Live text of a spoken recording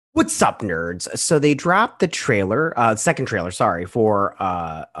What's up, nerds? So they dropped the trailer, second trailer, sorry, for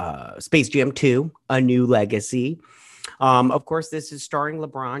Space Jam 2, A New Legacy. Of course, this is starring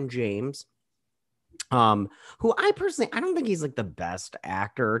LeBron James, who I don't think he's like the best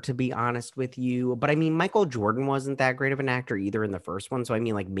actor, to be honest with you. But I mean, Michael Jordan wasn't that great of an actor either in the first one. So I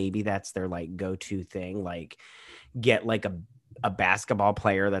mean, like maybe that's their like go-to thing, like get like a basketball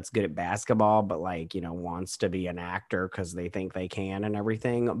player that's good at basketball, but like, wants to be an actor because they think they can and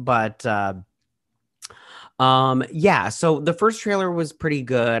everything. But yeah, so the first trailer was pretty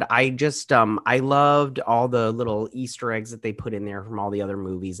good. I loved all the little Easter eggs that they put in there from all the other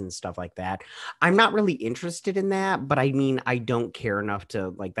movies and stuff like that. I'm not really interested in that, but I mean, I don't care enough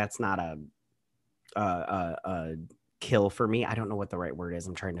to like that's not a kill for me. I don't know what the right word is.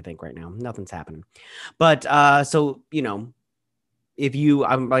 I'm trying to think right now. Nothing's happening. But so, if you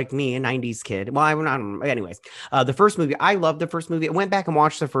I'm like me, a 90s kid. Well, I'm not. Anyways, the first movie, I loved the first movie. I went back and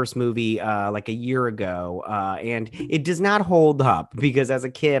watched the first movie like a year ago, and it does not hold up because as a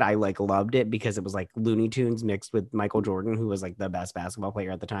kid, I like loved it because it was like Looney Tunes mixed with Michael Jordan, who was like the best basketball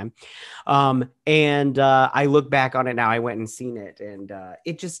player at the time. And I look back on it now. I went and seen it, and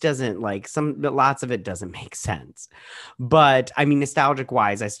it just doesn't like lots of it doesn't make sense. But I mean, nostalgic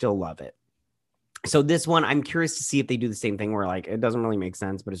wise, I still love it. So this one, I'm curious to see if they do the same thing where like it doesn't really make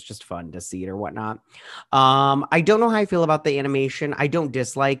sense, but it's just fun to see it or whatnot. I don't know how I feel about the animation. I don't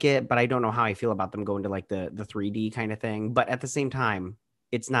dislike it, but I don't know how I feel about them going to like the 3D kind of thing. But at the same time,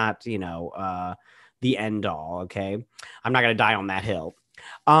 it's not, the end all. Okay. I'm not gonna die on that hill.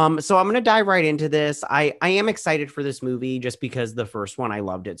 So I'm gonna dive right into this. I am excited for this movie just because the first one I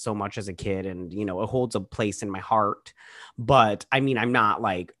loved it so much as a kid, and it holds a place in my heart. But I mean, I'm not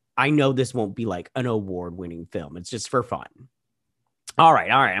like I know this won't be like an award-winning film. It's just for fun. All right.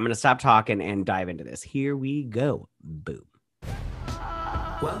 I'm going to stop talking and dive into this. Here we go. Boom.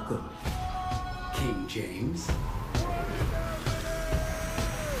 Welcome, King James.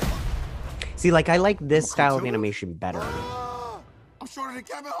 See, like I like this style of animation better. I'm shorter than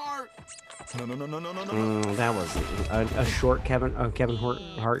Kevin Hart. No. That was a short Kevin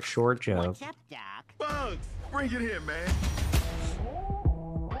Hart short joke. What's up, Doc? Bugs, bring it here, man.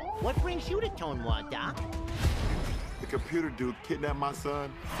 What brings you to Tonewad, Doc? The computer dude kidnapped my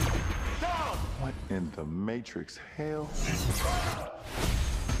son. Dog! What in the Matrix hell?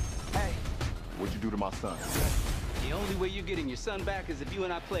 Hey, what'd you do to my son? The only way you're getting your son back is if you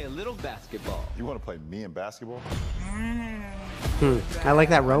and I play a little basketball. You want to play me in basketball? I like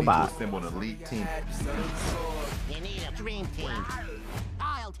that robot. I need to assemble an elite team. You need a dream team.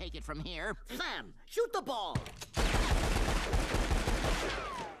 I'll take it from here. Sam, shoot the ball.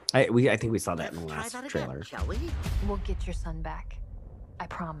 I think we saw that in the last trailer. Again, shall we? We'll get your son back. I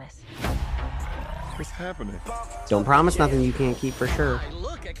promise. What's happening? Don't promise nothing you can't keep for sure. I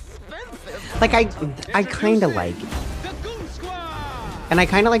look expensive. Like I kind of like it. The Goon Squad! And I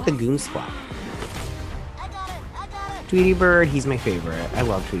kind of like the Goon Squad. I got it. Tweety Bird, he's my favorite. I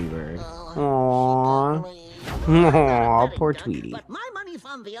love Tweety Bird. Aww. Aww, poor Tweety. But my money's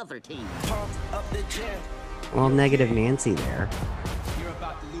on the other team. Well, negative Nancy there. You're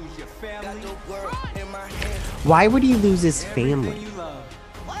about to lose your family. Why would he lose his family? You love.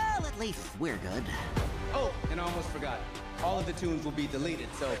 Well, at least we're good. Oh, and I almost forgot. All of the tunes will be deleted,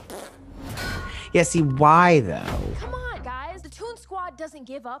 so... Yeah, see, why though? Come on, guys. The Toon Squad doesn't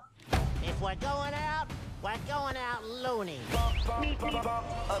give up. If we're going out loony.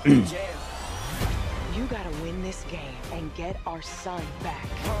 You gotta win this game and get our son back.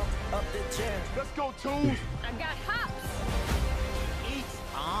 Let's go, Tunes. I've got hops. Eats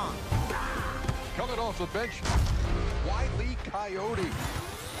on. Coming off the bench, Wile E. Coyote.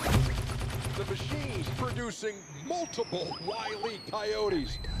 The machine's producing multiple Wile E.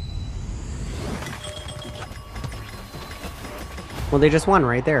 Coyotes. Well, they just won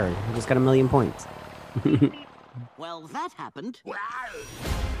right there. They just got 1,000,000 points. Well, that happened.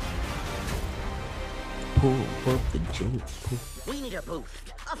 Pull up the gym. We need a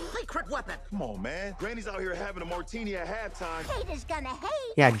boost. A secret weapon. Come on, man. Granny's out here having a martini at halftime. Haters gonna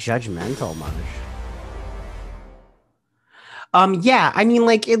hate. Yeah, judgmental, Marsh. Yeah, I mean,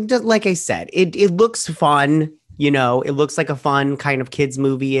 like like I said, it looks fun. It looks like a fun kind of kids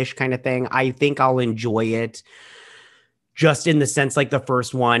movie-ish kind of thing. I think I'll enjoy it. Just in the sense, like the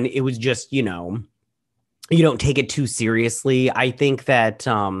first one, it was just, you don't take it too seriously. I think that,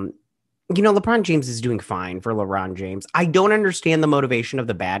 LeBron James is doing fine for LeBron James. I don't understand the motivation of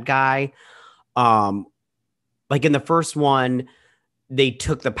the bad guy. Like in the first one, they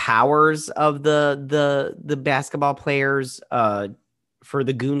took the powers of the basketball players for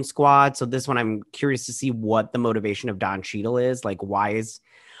the Goon Squad. So this one, I'm curious to see what the motivation of Don Cheadle is. Like, why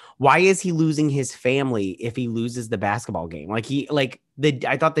why is he losing his family if he loses the basketball game? Like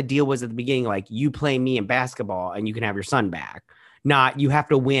I thought the deal was at the beginning, like you play me in basketball and you can have your son back. Not you have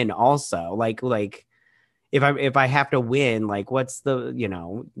to win also. Like if I have to win, like what's the,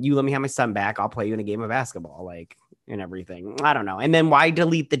 you let me have my son back, I'll play you in a game of basketball, like, and everything. I don't know. And then why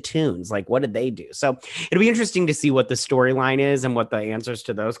delete the tunes? Like, what did they do? So it'll be interesting to see what the storyline is and what the answers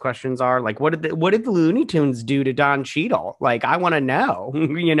to those questions are. Like, what did the Looney Tunes do to Don Cheadle? Like, I want to know,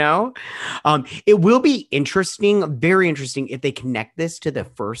 it will be interesting, very interesting if they connect this to the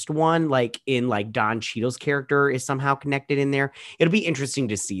first one, like in like Don Cheadle's character is somehow connected in there. It'll be interesting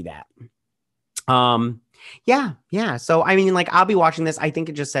to see that. Yeah. So, I mean, like, I'll be watching this. I think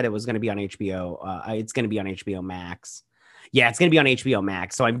it just said it was going to be on HBO. It's going to be on HBO Max. Yeah, it's going to be on HBO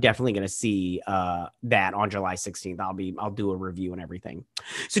Max. So I'm definitely going to see that on July 16th. I'll do a review and everything.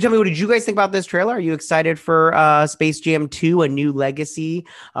 So tell me, what did you guys think about this trailer? Are you excited for Space Jam 2, A New Legacy?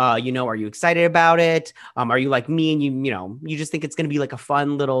 Are you excited about it? Are you like me and you just think it's going to be like a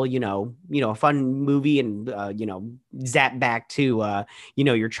fun little, a fun movie and, zap back to,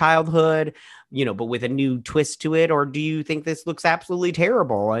 your childhood, but with a new twist to it? Or do you think this looks absolutely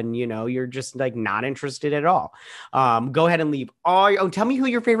terrible and, you're just like not interested at all? Go ahead and leave tell me who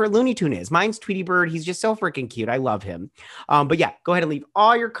your favorite Looney Tune is. Mine's Tweety Bird. He's just so freaking cute. I love him. But yeah, go ahead and leave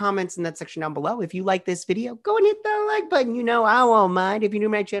all your comments in that section down below. If you like this video, go and hit the like button. I won't mind. If you're new to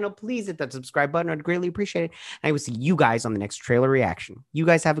my channel, please hit that subscribe button. I'd greatly appreciate it. And I will see you guys on the next trailer reaction. You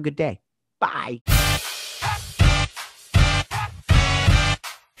guys have a good day. Bye.